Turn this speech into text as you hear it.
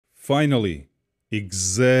Finally,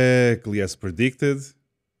 exactly as predicted,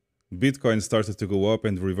 Bitcoin started to go up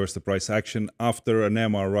and reverse the price action after an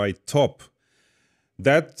MRI top.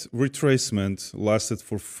 That retracement lasted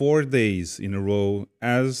for 4 days in a row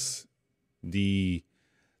as the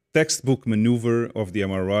textbook maneuver of the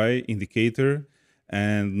MRI indicator,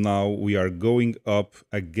 and now we are going up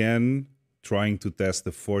again, trying to test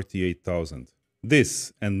the 48,000.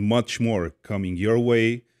 This and much more coming your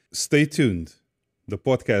way. Stay tuned. The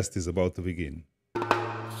podcast is about to begin.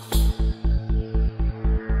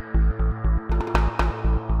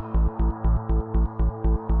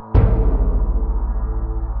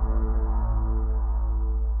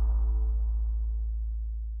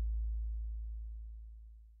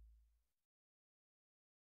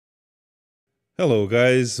 Hello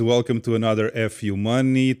guys, welcome to another FU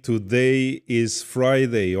Money. Today is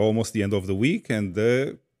Friday, almost the end of the week, and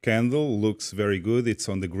the candle looks very good. It's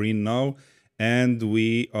on the green now, and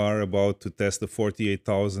we are about to test the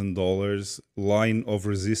 $48,000 line of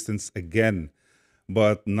resistance again.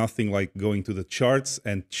 But nothing like going to the charts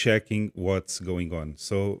and checking what's going on.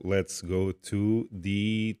 So let's go to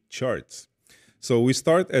the charts. So we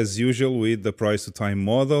start as usual with the price to time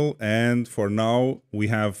model, and for now we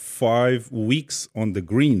have 5 weeks on the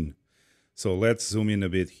green. So let's zoom in a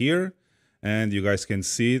bit here and you guys can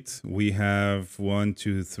see it. We have 1,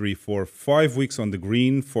 2, 3, 4, 5 weeks on the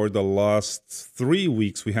green. For the last 3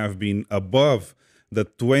 weeks we have been above the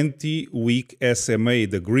 20-week SMA,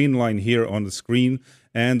 the green line here on the screen,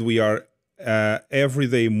 and we are every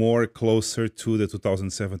day more closer to the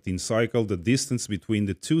 2017 cycle. The distance between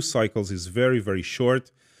the two cycles is very, very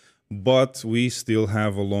short, but we still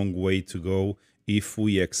have a long way to go if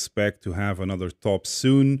we expect to have another top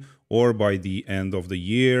soon or by the end of the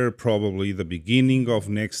year, probably the beginning of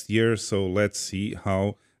next year. So let's see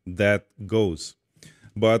how that goes.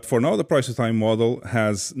 But for now, the price to time model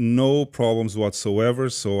has no problems whatsoever.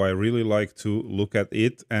 So I really like to look at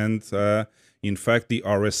it. And in fact, the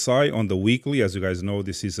RSI on the weekly, as you guys know,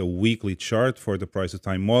 this is a weekly chart for the price to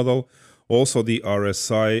time model. Also, the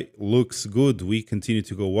RSI looks good. We continue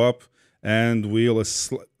to go up, and we'll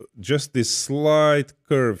just this slight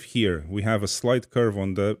curve here. We have a slight curve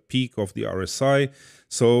on the peak of the RSI.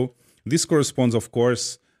 So this corresponds, of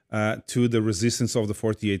course, to the resistance of the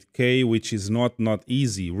 48K, which is not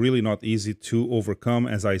easy, really not easy to overcome.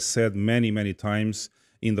 As I said many times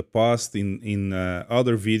in the past, in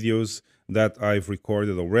other videos that I've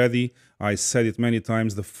recorded already, I said it many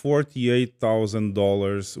times, the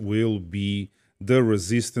 $48,000 will be the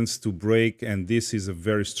resistance to break, and this is a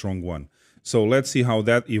very strong one. So let's see how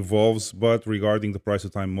that evolves. But regarding the price to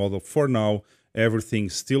time model, for now,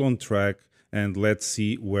 everything's still on track, and let's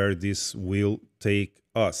see where this will take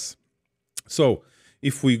us. So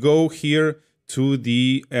if we go here to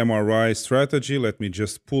the MRI strategy, let me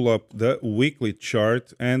just pull up the weekly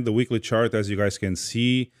chart. And the weekly chart, as you guys can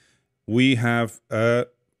see, we have a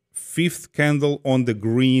 5th candle on the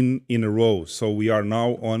green in a row. So we are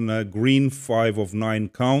now on a green 5 of 9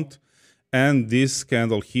 count. And this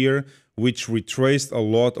candle here, which retraced a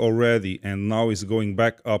lot already and now is going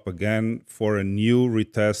back up again for a new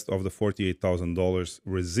retest of the $48,000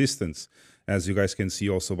 resistance. As you guys can see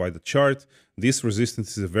also by the chart, this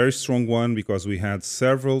resistance is a very strong one because we had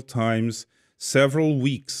several times, several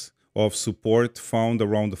weeks of support found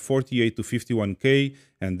around the 48 to 51K,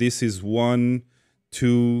 and this is 1,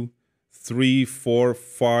 2, 3, 4,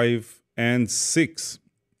 5, and 6.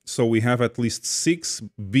 So we have at least 6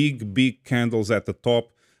 big candles at the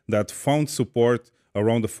top that found support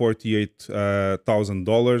around the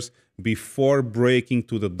 $48,000 before breaking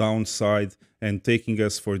to the downside and taking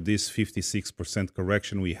us for this 56%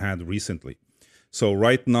 correction we had recently. So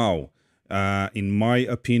right now, in my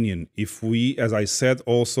opinion, if we, as I said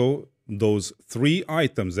also, those 3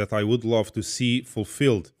 items that I would love to see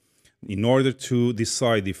fulfilled in order to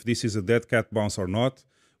decide if this is a dead cat bounce or not,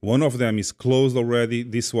 one of them is closed already.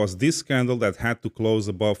 This was this candle that had to close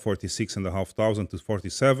above 46,500 to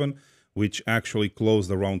 47, which actually closed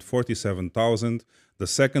around 47,000. The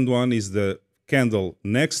second one is the candle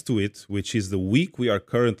next to it, which is the week we are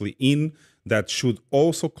currently in, that should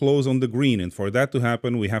also close on the green. And for that to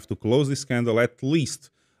happen, we have to close this candle at least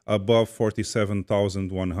above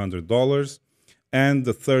 $47,100. And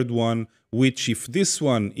the third one, which if this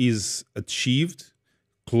one is achieved,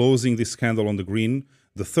 closing this candle on the green,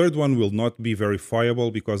 the third one will not be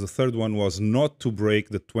verifiable because the third one was not to break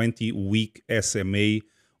the 20-week SMA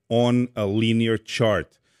on a linear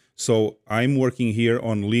chart. So I'm working here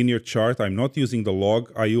on linear chart. I'm not using the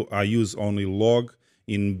log. I use only log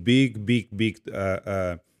in big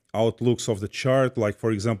outlooks of the chart. Like,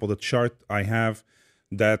 for example, the chart I have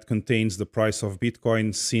that contains the price of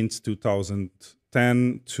Bitcoin since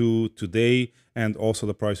 2010 to today, and also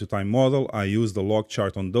the price to time model. I use the log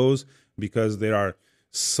chart on those because there are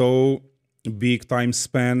so big time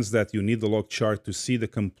spans that you need the log chart to see the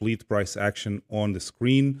complete price action on the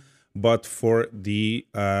screen. But for the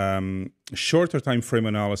shorter time frame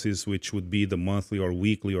analysis, which would be the monthly or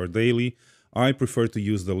weekly or daily, I prefer to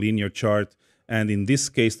use the linear chart. And in this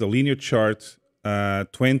case, the linear chart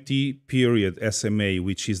 20 period SMA,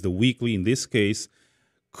 which is the weekly in this case,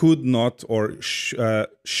 could not or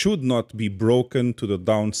should not be broken to the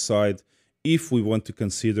downside if we want to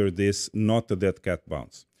consider this not a dead cat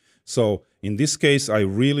bounce. So in this case, I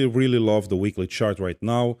really, really love the weekly chart right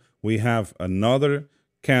now. We have another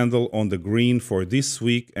candle on the green for this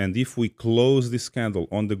week, and if we close this candle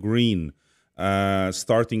on the green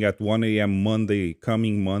starting at 1 a.m. Monday,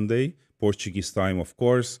 coming Monday, Portuguese time, of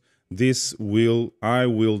course, I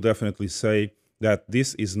will definitely say that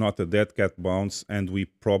this is not a dead cat bounce, and we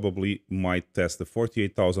probably might test the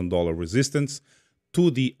 $48,000 resistance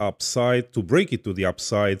to the upside, to break it to the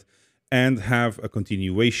upside, and have a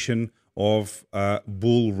continuation of a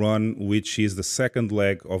bull run, which is the second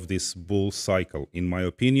leg of this bull cycle. In my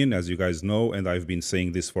opinion, as you guys know, and I've been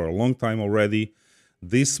saying this for a long time already,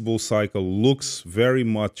 this bull cycle looks very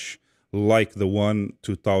much like the one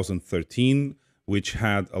 2013, which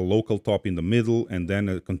had a local top in the middle and then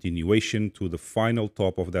a continuation to the final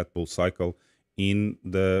top of that bull cycle in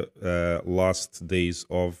the last days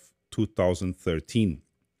of 2013.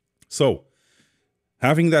 So,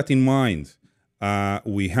 having that in mind,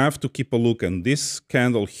 we have to keep a look on this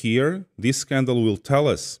candle here. This candle will tell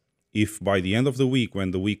us if by the end of the week,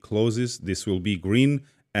 when the week closes, this will be green,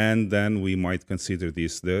 and then we might consider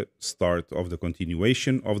this the start of the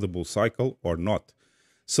continuation of the bull cycle or not.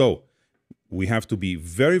 So we have to be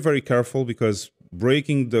very, very careful, because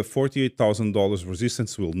breaking the $48,000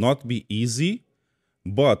 resistance will not be easy.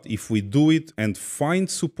 But if we do it and find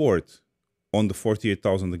support on the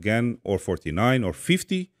 48,000 again, or 49 or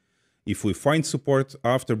 50, if we find support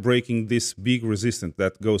after breaking this big resistance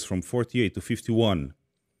that goes from 48 to 51,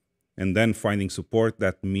 and then finding support,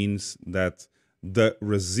 that means that the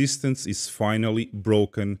resistance is finally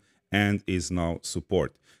broken and is now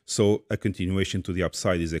support. So a continuation to the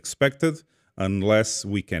upside is expected, unless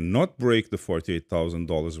we cannot break the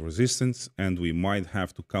 $48,000 resistance, and we might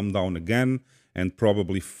have to come down again and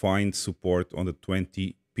probably find support on the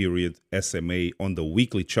 20 period SMA on the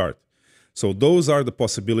weekly chart. So those are the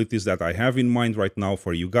possibilities that I have in mind right now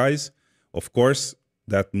for you guys. Of course,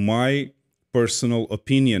 that my personal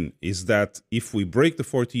opinion is that if we break the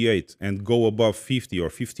 48 and go above 50 or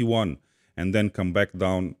 51 and then come back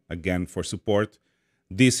down again for support,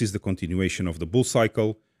 this is the continuation of the bull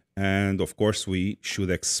cycle. And of course, we should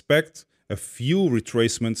expect a few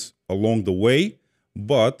retracements along the way,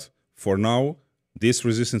 but for now, this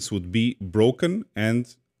resistance would be broken,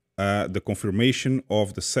 and the confirmation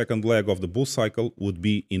of the second leg of the bull cycle would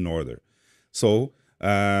be in order. So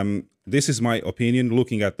this is my opinion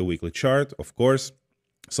looking at the weekly chart, of course.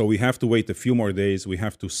 So we have to wait a few more days. We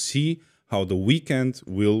have to see how the weekend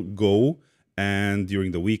will go. And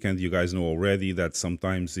during the weekend, you guys know already that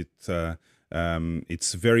sometimes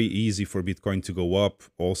it's very easy for Bitcoin to go up.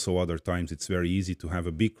 Also, other times it's very easy to have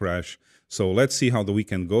a big crash. So let's see how the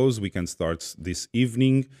weekend goes. Weekend starts this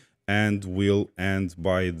evening and will end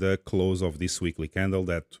by the close of this weekly candle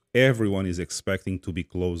that everyone is expecting to be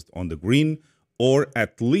closed on the green, or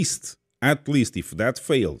at least if that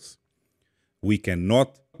fails, we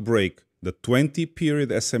cannot break the 20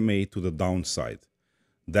 period SMA to the downside.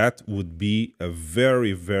 That would be a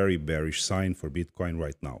very, very bearish sign for Bitcoin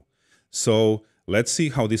right now. So let's see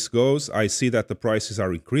how this goes. I see that the prices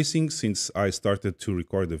are increasing since I started to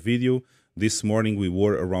record the video. This morning we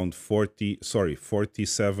were around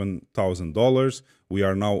 $47,000. We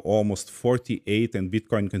are now almost 48, and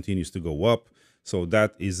Bitcoin continues to go up. So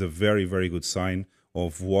that is a very, very good sign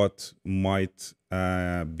of what might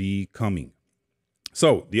be coming.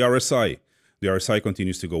 So the RSI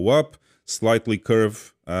continues to go up, slightly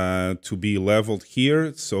curve to be leveled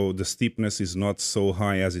here. So the steepness is not so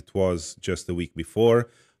high as it was just a week before.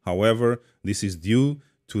 However, this is due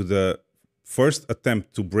to the first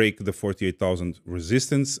attempt to break the 48,000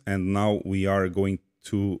 resistance, and now we are going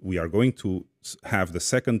to have the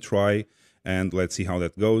second try, and let's see how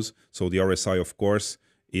that goes. So the RSI, of course,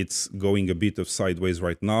 it's going a bit of sideways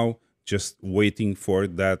right now, just waiting for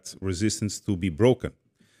that resistance to be broken.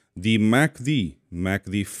 The MACD,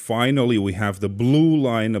 finally we have the blue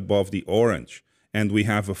line above the orange, and we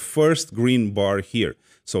have a first green bar here.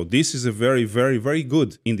 So this is a very, very, very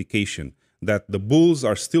good indication that the bulls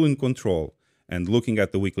are still in control. And looking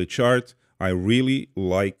at the weekly chart, I really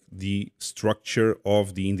like the structure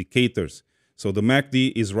of the indicators. So the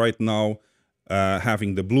MACD is right now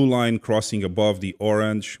having the blue line crossing above the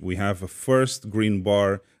orange. We have a first green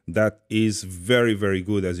bar that is very, very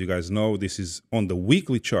good. As you guys know, this is on the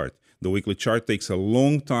weekly chart. The weekly chart takes a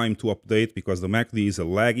long time to update because the MACD is a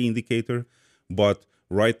lagging indicator. But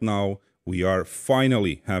right now, we are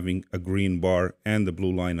finally having a green bar and the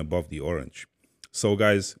blue line above the orange. So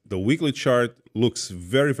guys, the weekly chart looks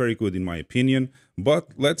very, very good in my opinion. But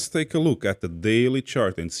let's take a look at the daily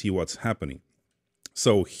chart and see what's happening.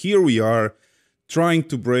 So here we are trying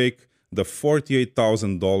to break the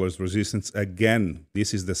 $48,000 resistance again.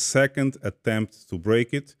 This is the second attempt to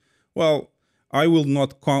break it. Well, I will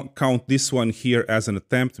not count this one here as an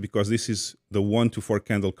attempt because this is the 1 to 4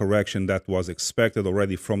 candle correction that was expected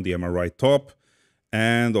already from the MRI top.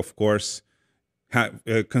 And of course,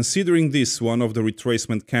 considering this one of the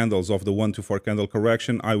retracement candles of the 1 to 4 candle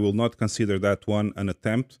correction, I will not consider that one an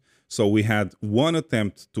attempt. So we had one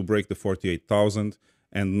attempt to break the 48,000,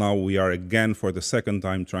 and now we are again for the second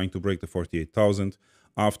time trying to break the 48,000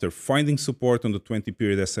 after finding support on the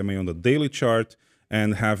 20-period SMA on the daily chart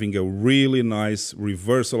and having a really nice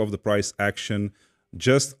reversal of the price action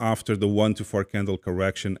just after the 1 to 4 candle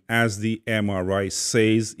correction, as the MRI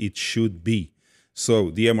says it should be.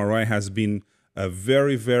 So the MRI has been a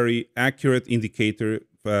very, very accurate indicator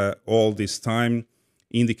all this time,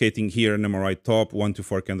 indicating here an MRI top, 1 to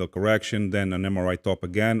 4 candle correction, then an MRI top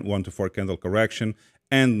again, 1 to 4 candle correction,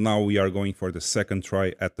 and now we are going for the second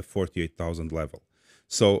try at the 48,000 level.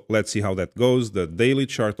 So let's see how that goes. The daily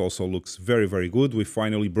chart also looks very, very good. We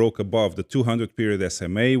finally broke above the 200-period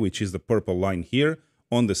SMA, which is the purple line here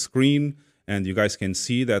on the screen. And you guys can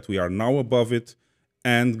see that we are now above it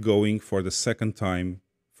and going for the second time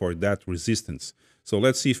for that resistance. So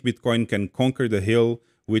let's see if Bitcoin can conquer the hill,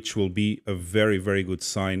 which will be a very, very good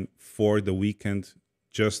sign for the weekend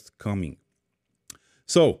just coming.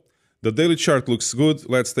 So the daily chart looks good.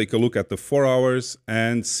 Let's take a look at the 4 hours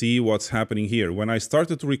and see what's happening here. When I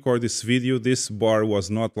started to record this video, this bar was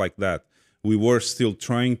not like that. We were still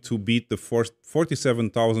trying to beat the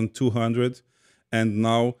 47,200. And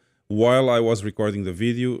now, while I was recording the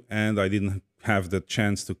video and I didn't have the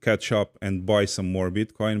chance to catch up and buy some more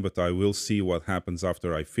Bitcoin, but I will see what happens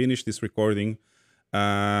after I finish this recording.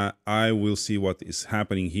 I will see what is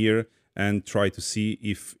happening here and try to see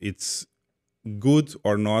if it's good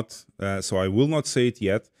or not. So I will not say it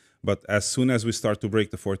yet, but as soon as we start to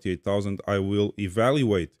break the 48,000, I will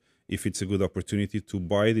evaluate if it's a good opportunity to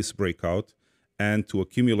buy this breakout and to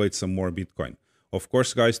accumulate some more Bitcoin. Of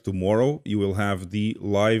course, guys, tomorrow you will have the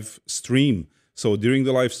live stream. So during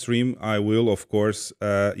the live stream, I will, of course,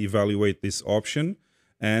 evaluate this option.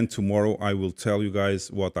 And tomorrow I will tell you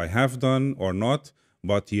guys what I have done or not.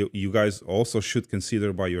 But you guys also should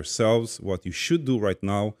consider by yourselves what you should do right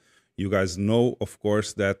now. You guys know, of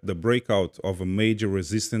course, that the breakout of a major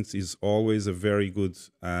resistance is always a very good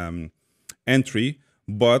entry,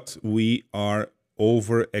 but we are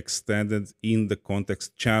overextended in the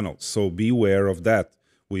context channel. So beware of that.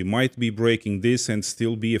 We might be breaking this and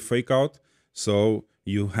still be a fake out. So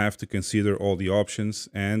you have to consider all the options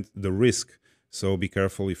and the risk. So be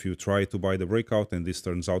careful if you try to buy the breakout and this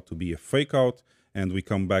turns out to be a fake out and we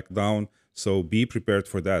come back down. So be prepared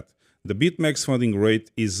for that. The BitMEX funding rate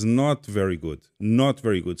is not very good, not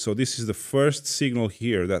very good. So this is the first signal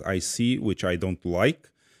here that I see, which I don't like.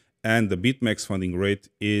 And the BitMEX funding rate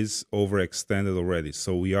is overextended already.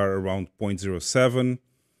 So we are around 0.07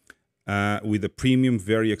 with the premium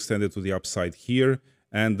very extended to the upside here.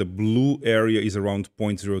 And the blue area is around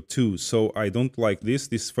 0.02. So I don't like this.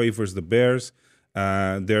 This favors the bears.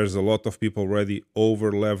 There's a lot of people already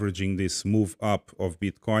over leveraging this move up of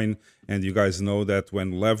Bitcoin. And you guys know that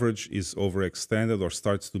when leverage is overextended or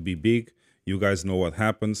starts to be big, you guys know what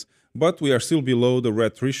happens. But we are still below the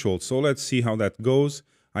red threshold. So let's see how that goes.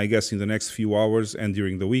 I guess in the next few hours and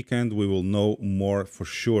during the weekend, we will know more for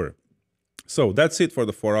sure. So that's it for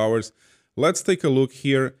the 4 hours. Let's take a look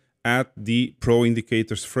here at the Pro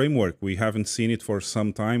Indicators framework. We haven't seen it for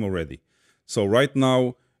some time already. So right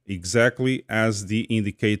now, exactly as the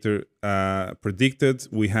indicator predicted,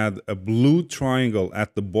 we had a blue triangle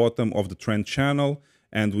at the bottom of the trend channel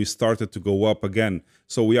and we started to go up again.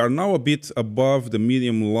 So we are now a bit above the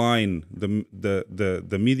medium line,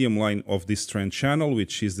 the medium line of this trend channel,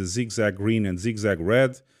 which is the zigzag green and zigzag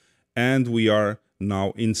red. And we are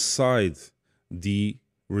now inside the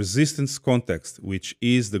resistance context, which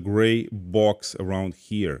is the gray box around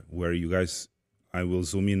here, where you guys, I will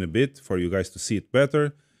zoom in a bit for you guys to see it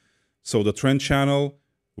better. So the trend channel,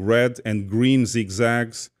 red and green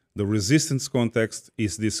zigzags, the resistance context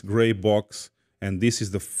is this gray box, and this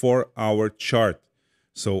is the 4-hour chart.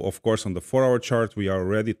 So of course on the 4-hour chart we are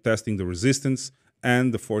already testing the resistance,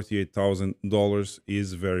 and the $48,000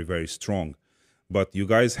 is very, very strong. But you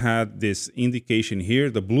guys had this indication here.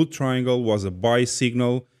 The blue triangle was a buy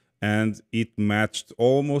signal, and it matched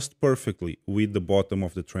almost perfectly with the bottom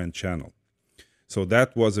of the trend channel. So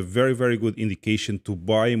that was a very, very good indication to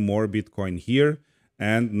buy more Bitcoin here,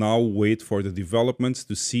 and now wait for the developments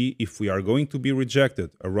to see if we are going to be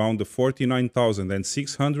rejected around the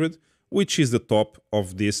 49,600, which is the top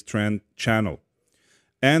of this trend channel.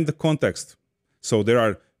 And the context. So there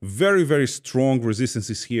are very, very strong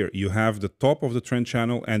resistances here. You have the top of the trend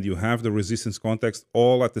channel and you have the resistance context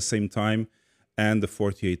all at the same time, and the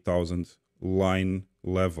 48,000 line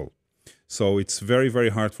level. So it's very, very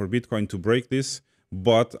hard for Bitcoin to break this,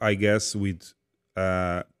 but I guess with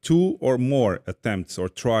 2 or more attempts or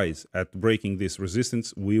tries at breaking this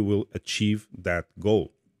resistance, we will achieve that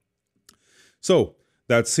goal. So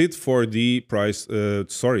that's it for the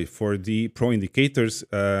for the pro indicators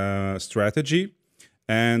strategy.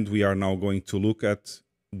 And we are now going to look at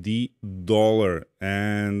the dollar.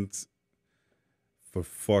 And for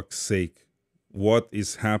fuck's sake, what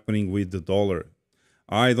is happening with the dollar?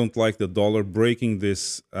 I don't like the dollar breaking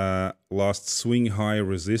this last swing high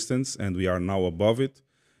resistance, and we are now above it.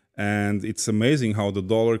 And it's amazing how the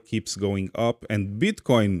dollar keeps going up, and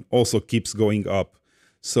Bitcoin also keeps going up.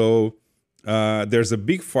 So there's a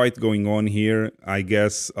big fight going on here. I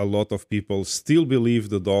guess a lot of people still believe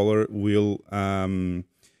the dollar will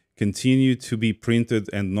continue to be printed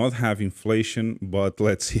and not have inflation, but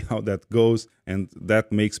let's see how that goes. And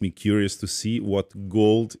that makes me curious to see what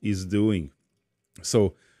gold is doing.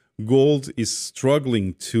 So gold is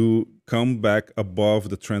struggling to come back above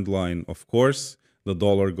the trend line. Of course, the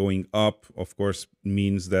dollar going up, of course,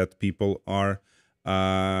 means that people are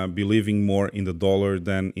believing more in the dollar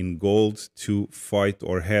than in gold to fight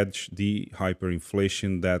or hedge the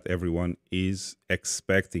hyperinflation that everyone is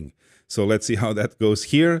expecting. So let's see how that goes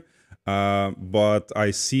here. But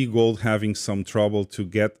I see gold having some trouble to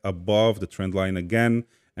get above the trend line again.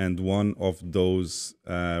 And one of those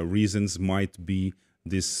reasons might be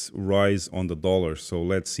this rise on the dollar. So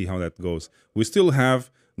let's see how that goes. We still have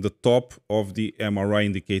the top of the MRI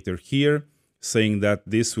indicator here, saying that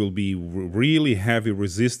this will be really heavy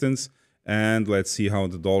resistance, and let's see how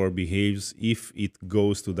the dollar behaves if it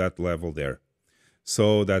goes to that level there.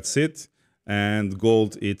 So that's it. And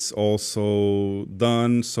gold, it's also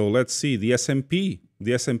done. So let's see the S&P.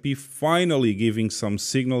 The S&P finally giving some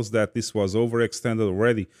signals that this was overextended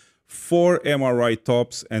already. 4 MRI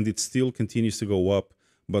tops, and it still continues to go up.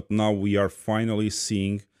 But now we are finally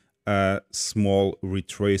seeing a small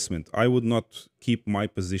retracement. I would not keep my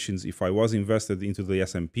positions if I was invested into the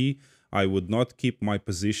S&P. I would not keep my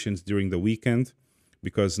positions during the weekend,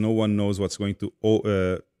 because no one knows what's going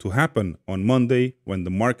to happen on Monday when the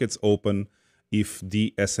markets open, if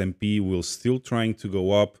the S&P will still trying to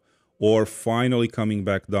go up or finally coming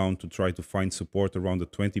back down to try to find support around the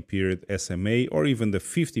 20-period SMA or even the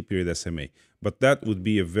 50-period SMA. But that would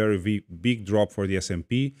be a very big drop for the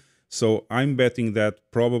S&P. So I'm betting that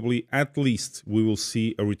probably at least we will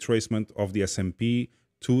see a retracement of the S&P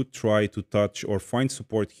to try to touch or find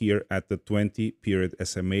support here at the 20-period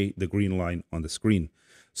SMA, the green line on the screen.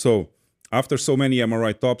 So after so many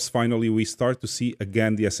MRI tops, finally we start to see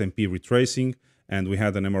again the S&P retracing, and we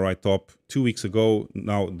had an MRI top 2 weeks ago.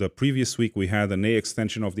 Now the previous week we had an A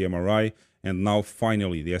extension of the MRI, and now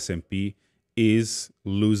finally the S&P is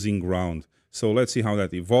losing ground. So let's see how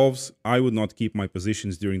that evolves. I would not keep my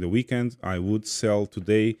positions during the weekend. I would sell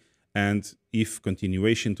today, and if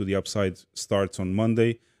continuation to the upside starts on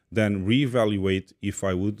Monday, then reevaluate if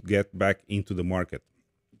I would get back into the market.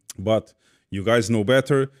 But you guys know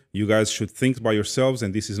better. You guys should think by yourselves,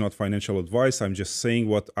 and this is not financial advice. I'm just saying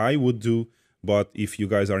what I would do. But if you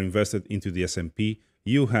guys are invested into the S&P,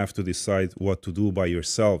 you have to decide what to do by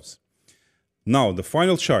yourselves. Now, the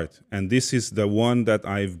final chart, and this is the one that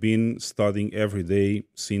I've been studying every day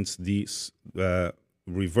since the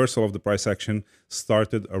reversal of the price action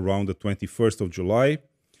started around the 21st of July.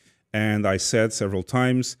 And I said several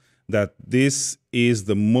times that this is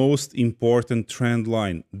the most important trend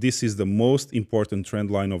line. This is the most important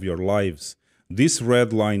trend line of your lives. This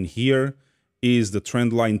red line here is the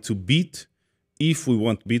trend line to beat if we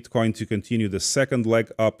want Bitcoin to continue the second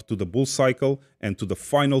leg up to the bull cycle and to the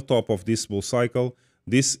final top of this bull cycle.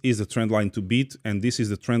 This is the trend line to beat, and this is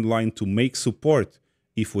the trend line to make support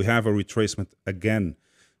if we have a retracement again.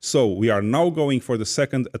 So we are now going for the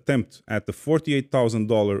second attempt at the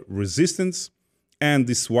 $48,000 resistance, and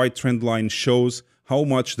this white trend line shows how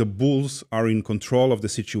much the bulls are in control of the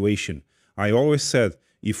situation. I always said,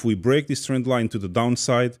 if we break this trend line to the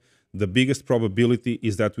downside, the biggest probability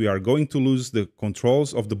is that we are going to lose the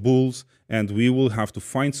controls of the bulls, and we will have to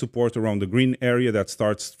find support around the green area that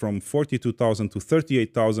starts from 42,000 to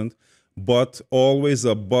 38,000, but always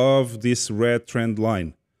above this red trend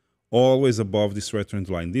line. Always above this red trend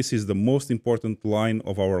line. This is the most important line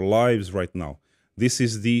of our lives right now. This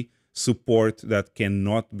is the support that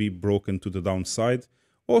cannot be broken to the downside.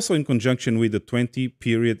 Also in conjunction with the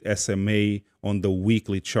 20-period SMA on the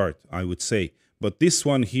weekly chart, I would say. But this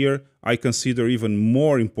one here, I consider even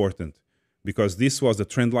more important because this was the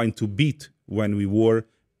trend line to beat when we were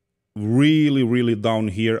really down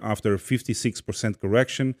here after a 56%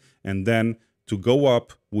 correction. And then to go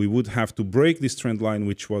up, we would have to break this trend line,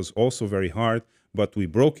 which was also very hard, but we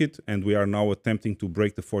broke it and we are now attempting to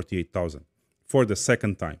break the 48,000 for the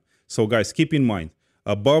second time. So guys, keep in mind,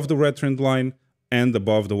 above the red trend line and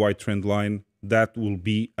above the white trend line, that will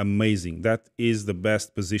be amazing. That is the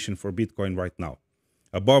best position for Bitcoin right now.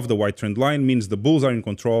 Above the white trend line means the bulls are in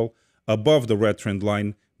control. Above the red trend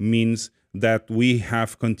line means that we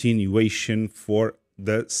have continuation for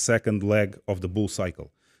the second leg of the bull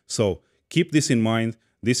cycle. So keep this in mind.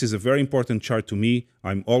 This is a very important chart to me.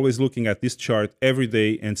 I'm always looking at this chart every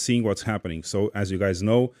day and seeing what's happening. So as you guys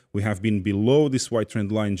know, we have been below this white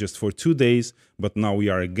trend line just for 2 days, but now we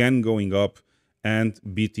are again going up and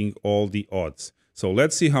beating all the odds. So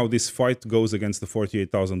let's see how this fight goes against the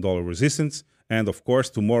 $48,000 resistance. And of course,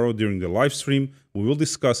 tomorrow during the live stream, we will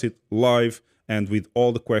discuss it live and with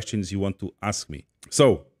all the questions you want to ask me.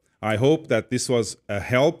 So I hope that this was a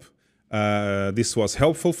help. This was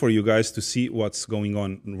helpful for you guys to see what's going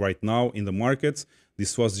on right now in the markets.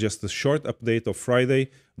 This was just a short update of Friday.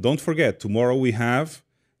 Don't forget, tomorrow we have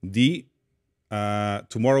the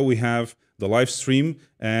live stream,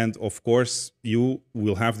 and of course you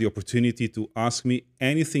will have the opportunity to ask me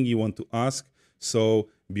anything you want to ask. So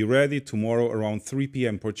be ready tomorrow around 3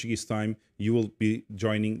 p.m. Portuguese time. You will be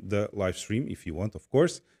joining the live stream if you want, of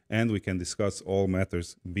course, and we can discuss all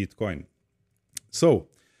matters Bitcoin. So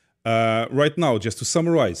right now, just to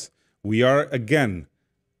summarize, we are again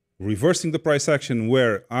reversing the price action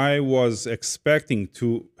where I was expecting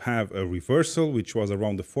to have a reversal, which was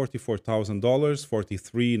around the $44,000,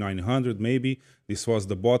 43,900 maybe. This was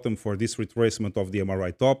the bottom for this retracement of the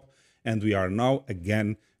MRI top. And we are now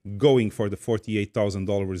again going for the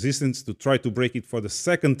 $48,000 resistance to try to break it for the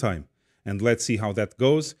second time. And let's see how that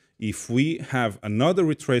goes. If we have another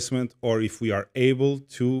retracement or if we are able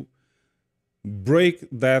to break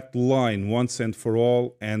that line once and for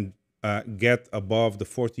all and get above the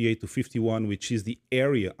 48 to 51, which is the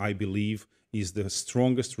area I believe is the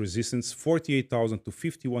strongest resistance, $48,000 to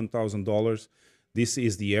 $51,000. This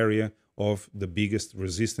is the area of the biggest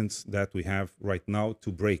resistance that we have right now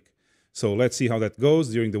to break. So let's see how that goes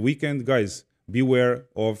during the weekend. Guys, beware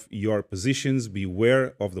of your positions,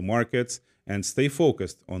 beware of the markets, and stay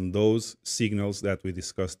focused on those signals that we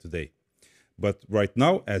discussed today. But right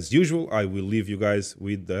now, as usual, I will leave you guys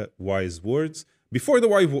with the wise words. Before the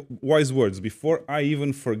wise words, before I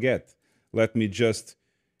even forget, let me just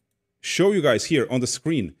show you guys here on the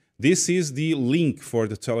screen. This is the link for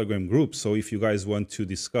the Telegram group. So if you guys want to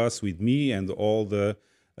discuss with me and all the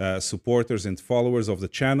supporters and followers of the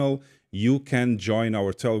channel, you can join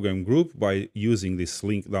our Telegram group by using this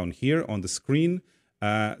link down here on the screen.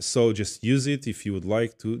 So just use it if you would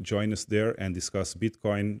like to join us there and discuss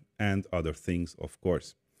Bitcoin and other things, of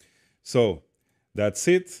course. So that's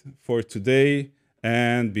it for today.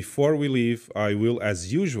 And before we leave, I will,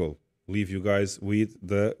 as usual, leave you guys with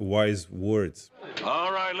the wise words.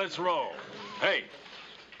 All right, let's roll. Hey,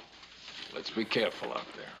 let's be careful out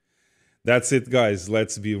there. That's it, guys.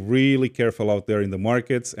 Let's be really careful out there in the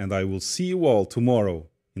markets. And I will see you all tomorrow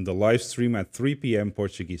in the live stream at 3 p.m.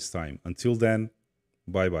 Portuguese time. Until then,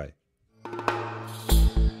 bye-bye.